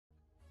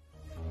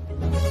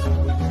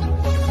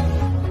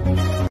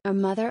a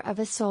mother of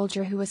a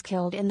soldier who was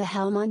killed in the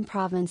Helmand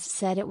province,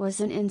 said it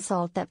was an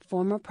insult that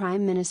former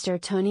Prime Minister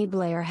Tony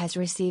Blair has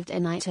received a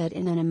knighthood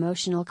in an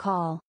emotional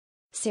call.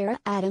 Sarah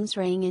Adams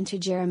rang into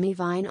Jeremy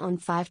Vine on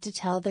 5 to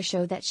tell the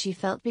show that she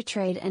felt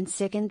betrayed and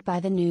sickened by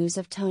the news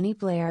of Tony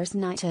Blair's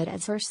knighthood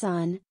as her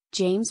son,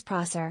 James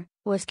Prosser,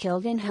 was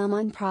killed in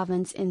Helmand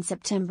province in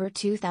September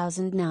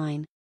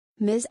 2009.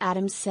 Ms.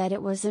 Adams said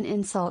it was an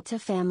insult to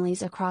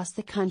families across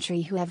the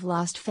country who have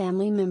lost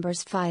family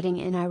members fighting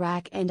in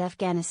Iraq and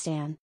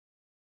Afghanistan.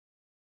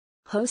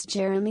 Host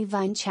Jeremy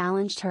Vine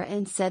challenged her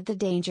and said the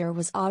danger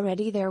was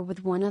already there,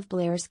 with one of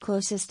Blair's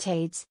closest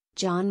aides,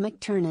 John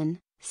McTernan,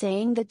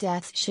 saying the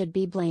death should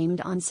be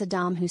blamed on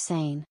Saddam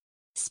Hussein.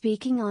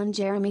 Speaking on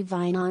Jeremy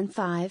Vine on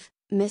 5,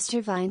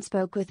 Mr. Vine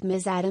spoke with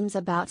Ms. Adams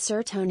about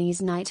Sir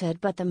Tony's knighthood,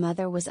 but the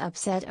mother was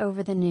upset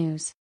over the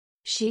news.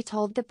 She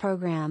told the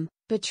program,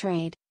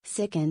 "Betrayed,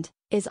 sickened,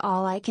 is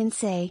all I can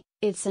say.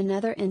 It's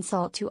another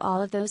insult to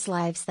all of those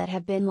lives that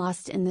have been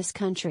lost in this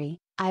country,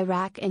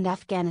 Iraq and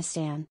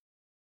Afghanistan.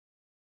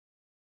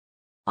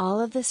 All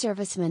of the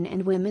servicemen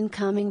and women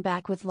coming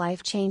back with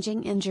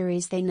life-changing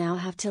injuries they now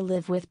have to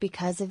live with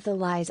because of the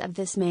lies of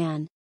this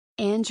man."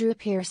 Andrew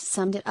Pierce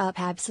summed it up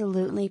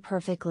absolutely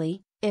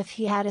perfectly: if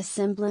he had a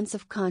semblance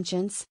of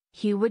conscience,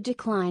 he would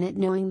decline it,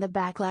 knowing the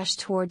backlash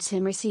towards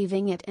him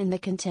receiving it and the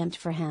contempt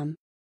for him.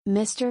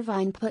 Mr.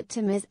 Vine put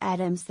to Ms.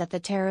 Adams that the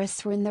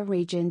terrorists were in the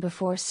region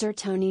before Sir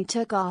Tony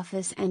took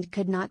office and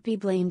could not be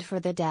blamed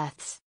for the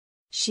deaths.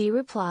 She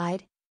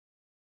replied,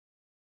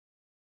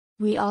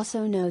 "We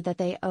also know that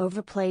they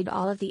overplayed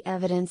all of the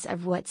evidence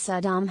of what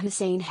Saddam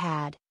Hussein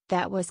had,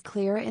 that was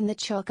clear in the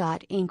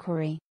Chilcot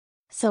inquiry.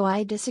 So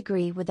I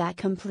disagree with that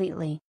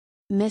completely."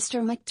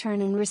 Mr.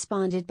 McTernan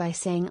responded by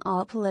saying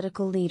all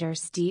political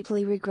leaders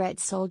deeply regret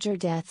soldier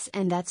deaths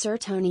and that Sir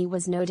Tony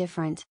was no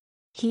different.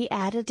 He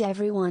added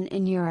everyone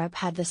in Europe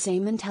had the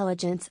same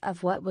intelligence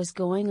of what was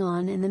going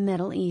on in the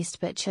Middle East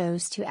but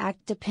chose to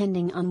act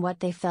depending on what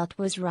they felt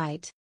was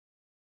right.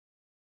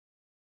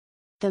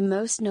 The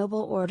Most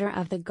Noble Order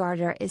of the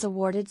Garter is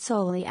awarded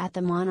solely at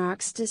the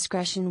monarch's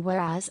discretion,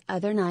 whereas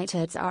other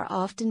knighthoods are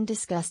often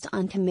discussed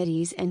on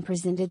committees and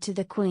presented to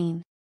the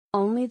Queen.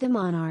 Only the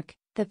monarch,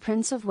 the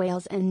Prince of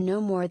Wales, and no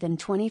more than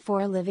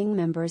 24 living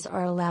members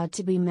are allowed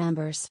to be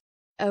members.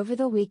 Over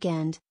the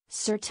weekend,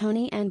 Sir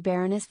Tony and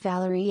Baroness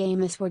Valerie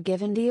Amos were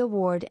given the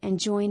award and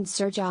joined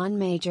Sir John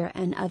Major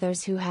and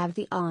others who have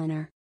the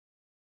honour.